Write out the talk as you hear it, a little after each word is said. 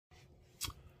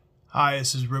Hi,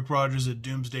 this is Rick Rogers at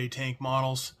Doomsday Tank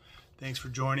Models. Thanks for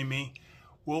joining me.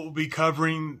 What we'll be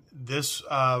covering this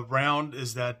round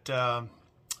is that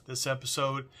this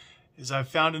episode is I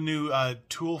found a new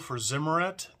tool for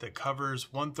Zimmerit that covers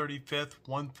 1/35th,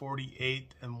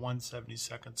 1/48th, and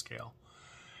 1/72nd scale.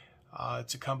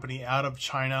 It's a company out of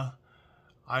China.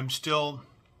 This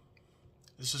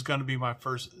is going to be my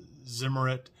first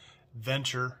Zimmerit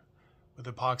venture with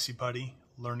epoxy putty,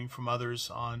 learning from others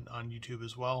on YouTube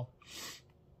as well.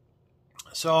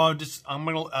 So I'm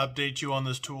going to update you on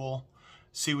this tool,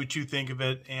 see what you think of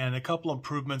it, and a couple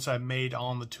improvements I've made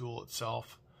on the tool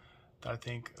itself that I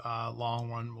think long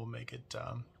run will make it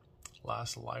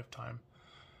last a lifetime.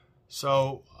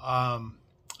 So I'm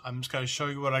just going to show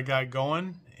you what I got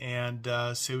going and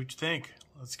see what you think.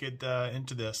 Let's get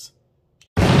into this.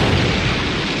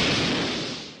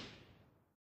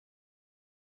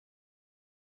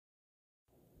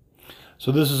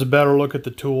 So this is a better look at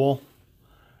the tool.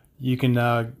 You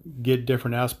can get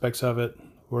different aspects of it,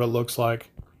 what it looks like.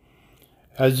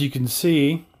 As you can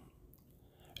see,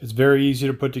 it's very easy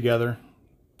to put together,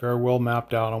 very well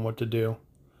mapped out on what to do.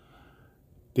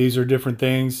 These are different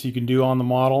things you can do on the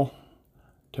model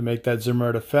to make that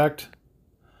Zimmerit effect.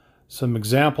 Some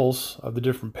examples of the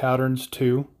different patterns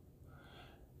too,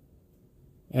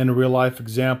 and a real life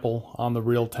example on the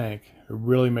real tank. It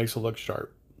really makes it look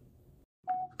sharp.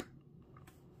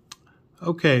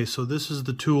 Okay, so this is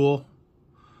the tool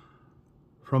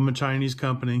from a Chinese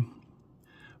company.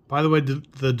 By the way,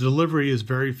 the delivery is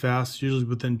very fast, usually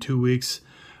within 2 weeks.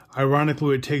 Ironically,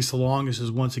 what it takes the longest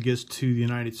is once it gets to the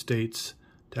United States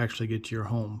to actually get to your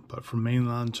home. But from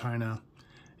mainland China,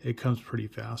 it comes pretty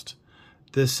fast.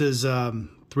 This is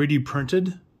 3D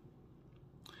printed.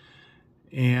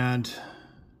 And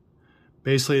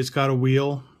basically it's got a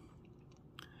wheel.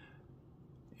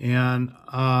 And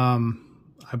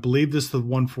I believe this is the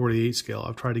 1/48 scale.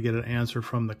 I've tried to get an answer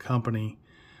from the company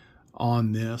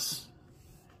on this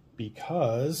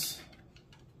because,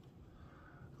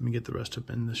 let me get the rest of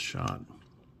it in this shot.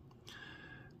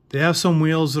 They have some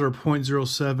wheels that are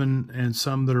 0.07 and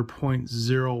some that are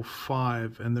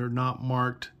 0.05, and they're not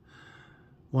marked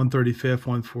 1/35th,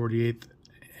 1/48th,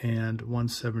 and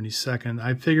 1/72nd.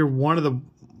 I figure one of the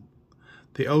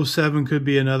 07 could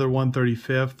be another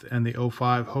 1/35th, and the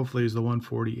 05 hopefully is the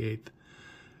 1/48th.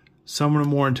 Someone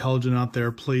more intelligent out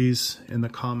there, please, in the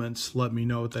comments, let me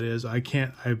know what that is.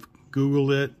 I've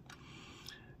Googled it,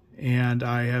 and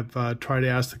I have tried to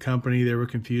ask the company. They were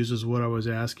confused as what I was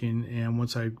asking, and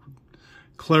once I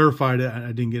clarified it,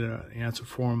 I didn't get an answer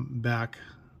for them back.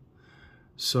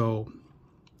 So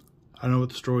I don't know what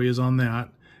the story is on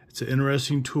that. It's an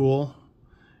interesting tool,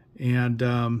 and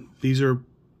these are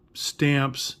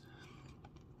stamps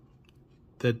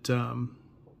that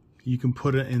you can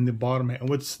put it in the bottom. And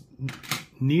what's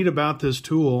neat about this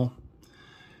tool,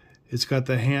 it's got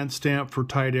the hand stamp for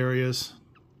tight areas,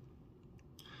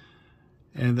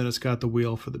 and then it's got the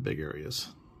wheel for the big areas.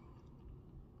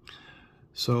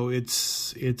 So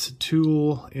it's a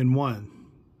tool in one.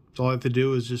 So all I have to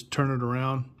do is just turn it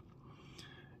around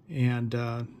and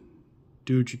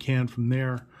do what you can from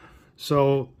there.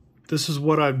 So this is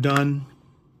what I've done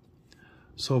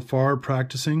so far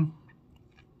practicing.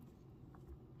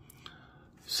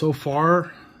 So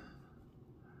far,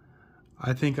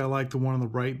 I think I like the one on the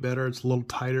right better. It's a little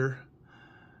tighter,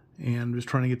 and I'm just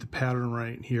trying to get the pattern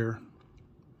right here.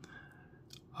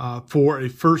 For a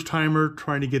first-timer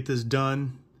trying to get this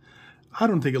done, I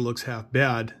don't think it looks half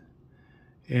bad,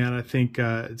 and I think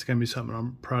it's going to be something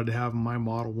I'm proud to have in my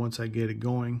model once I get it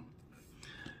going.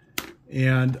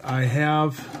 And I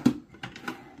have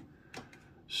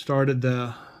started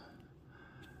the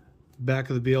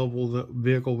back of the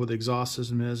vehicle where the exhaust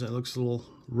system is. It looks a little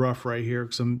rough right here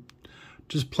because I'm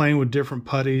just playing with different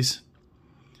putties.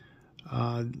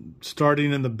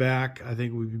 Starting in the back, I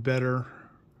think would be better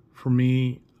for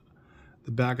me,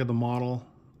 the back of the model,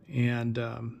 and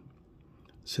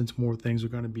since more things are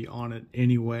going to be on it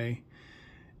anyway,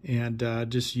 and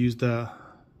just use the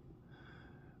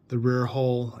rear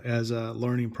hull as a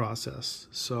learning process.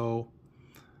 So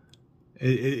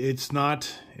it's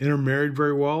not intermarried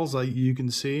very well, as you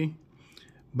can see,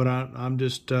 but I'm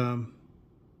just trying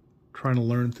to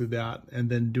learn through that, and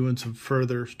then doing some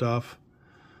further stuff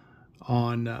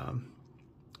on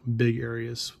big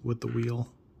areas with the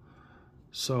wheel.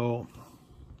 So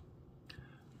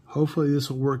hopefully this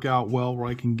will work out well where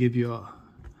I can give you a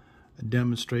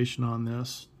demonstration on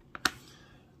this.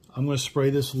 I'm going to spray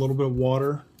this a little bit of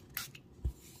water.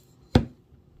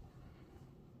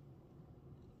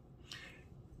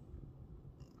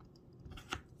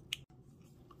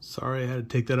 Sorry, I had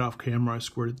to take that off camera. I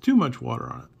squirted too much water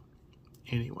on it.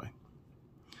 Anyway,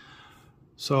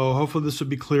 So hopefully this will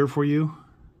be clear for you.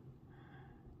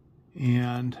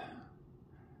 And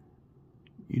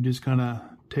you just kind of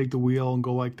take the wheel and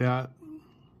go like that.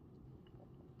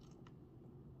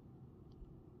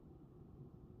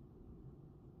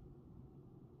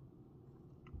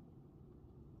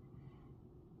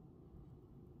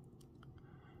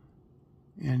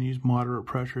 And use moderate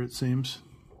pressure, it seems.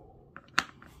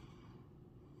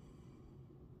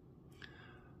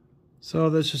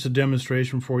 So that's just a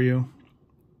demonstration for you.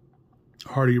 The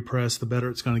harder you press, the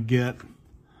better it's going to get.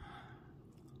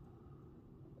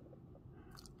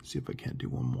 See if I can't do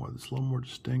one more that's a little more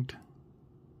distinct.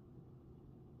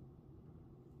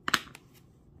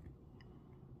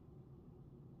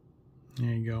 There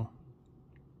you go.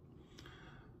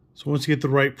 So once you get the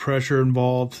right pressure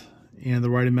involved and the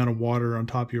right amount of water on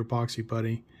top of your epoxy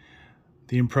putty,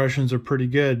 the impressions are pretty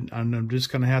good. And I'm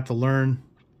just going to have to learn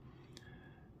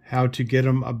how to get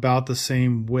them about the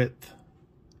same width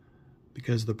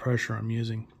because of the pressure I'm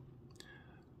using.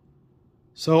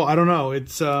 So I don't know.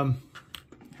 It's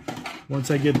once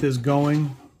I get this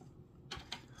going,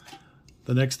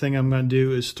 the next thing I'm going to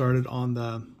do is start it on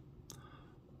the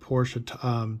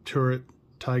Porsche turret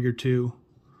Tiger 2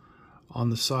 on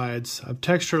the sides. I've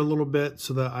textured a little bit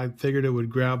so that I figured it would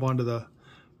grab onto the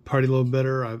putty a little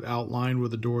better. I've outlined where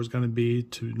the door is going to be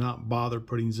to not bother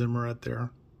putting Zimmerit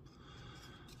there.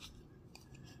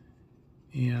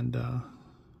 And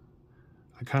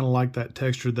I kind of like that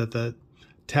texture that the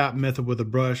tap method with a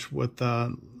brush with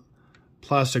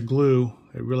plastic glue,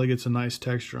 it really gets a nice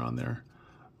texture on there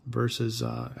versus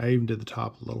I even did the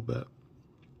top a little bit.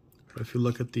 But if you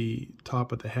look at the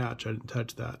top of the hatch, I didn't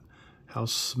touch that, how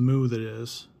smooth it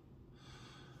is.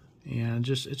 And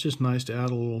it's just nice to add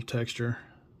a little texture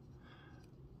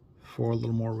for a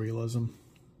little more realism.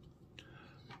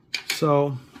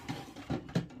 So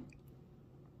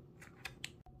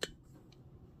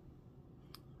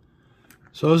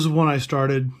this is when I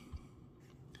started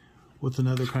with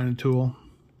another kind of tool,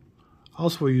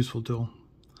 also a useful tool,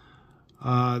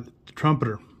 the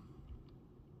trumpeter.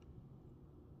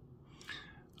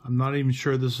 I'm not even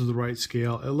sure this is the right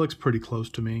scale. It looks pretty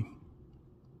close to me.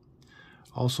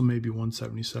 Also maybe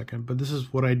 1/72nd, but this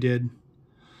is what I did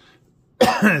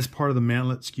as part of the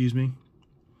mantlet, excuse me.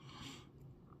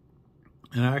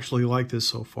 And I actually like this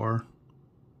so far.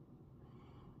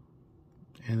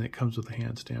 And it comes with a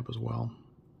hand stamp as well.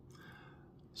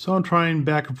 So I'm trying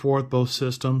back and forth both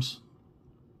systems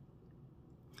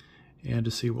and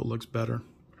to see what looks better.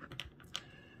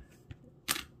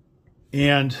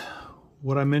 And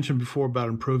what I mentioned before about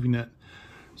improving it.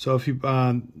 So if you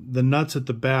the nuts at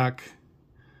the back,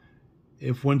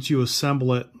 if once you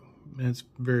assemble it, and it's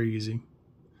very easy,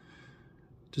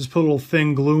 just put a little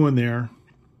thin glue in there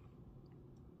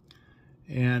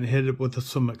and hit it with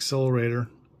some accelerator.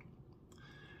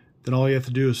 Then all you have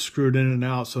to do is screw it in and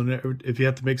out. So if you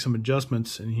have to make some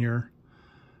adjustments in here,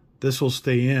 this will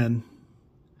stay in.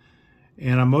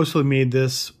 And I mostly made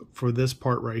this for this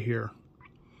part right here.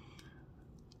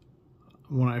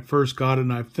 When I first got it,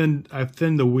 and I've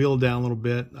thinned the wheel down a little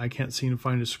bit. I can't seem to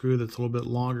find a screw that's a little bit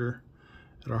longer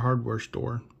at our hardware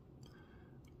store.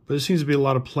 But there seems to be a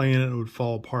lot of play in it, and it would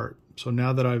fall apart. So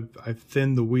now that I've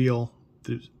thinned the wheel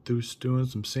through doing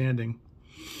some sanding,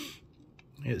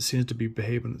 it seems to be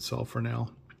behaving itself for now.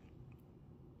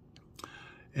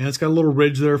 And it's got a little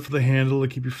ridge there for the handle to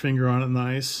keep your finger on it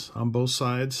nice on both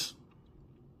sides.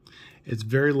 It's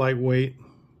very lightweight,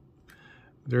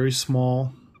 very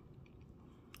small.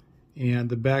 And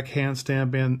the back hand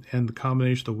stamp and the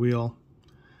combination of the wheel,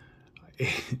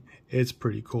 it's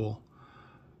pretty cool.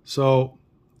 So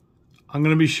I'm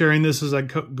going to be sharing this as I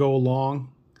go along.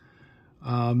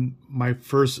 My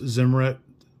first Zimmerit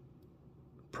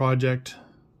project,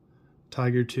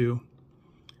 Tiger 2,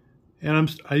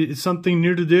 and it's something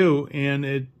new to do, and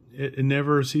it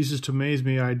never ceases to amaze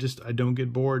me. I don't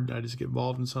get bored. I just get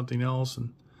involved in something else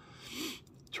and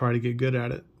try to get good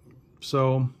at it.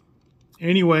 So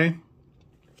anyway,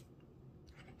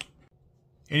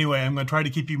 I'm going to try to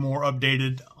keep you more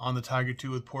updated on the Tiger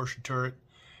 2 with Porsche turret,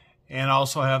 and I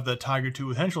also have the Tiger 2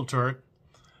 with Henschel turret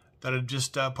that I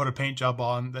just put a paint job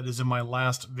on that is in my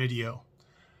last video.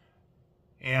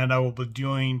 And I will be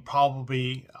doing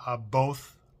probably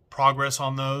both progress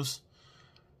on those,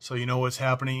 so you know what's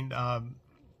happening.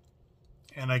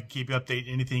 And I can keep you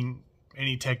updated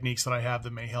any techniques that I have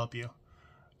that may help you.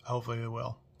 Hopefully they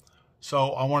will.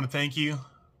 So I want to thank you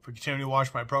for continuing to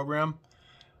watch my program,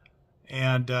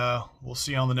 and we'll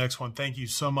see you on the next one. Thank you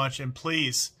so much, and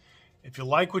please, if you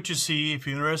like what you see, if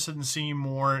you're interested in seeing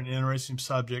more and interesting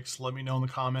subjects, let me know in the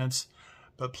comments.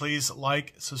 But please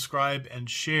like, subscribe, and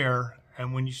share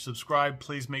And when you subscribe,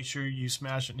 please make sure you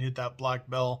smash it and hit that black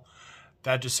bell.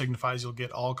 That just signifies you'll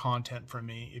get all content from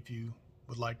me if you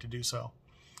would like to do so.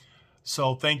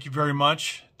 So thank you very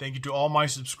much. Thank you to all my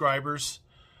subscribers,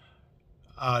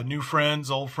 new friends,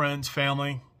 old friends,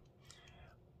 family,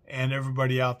 and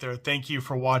everybody out there. Thank you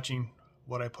for watching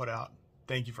what I put out.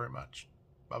 Thank you very much.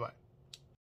 Bye-bye.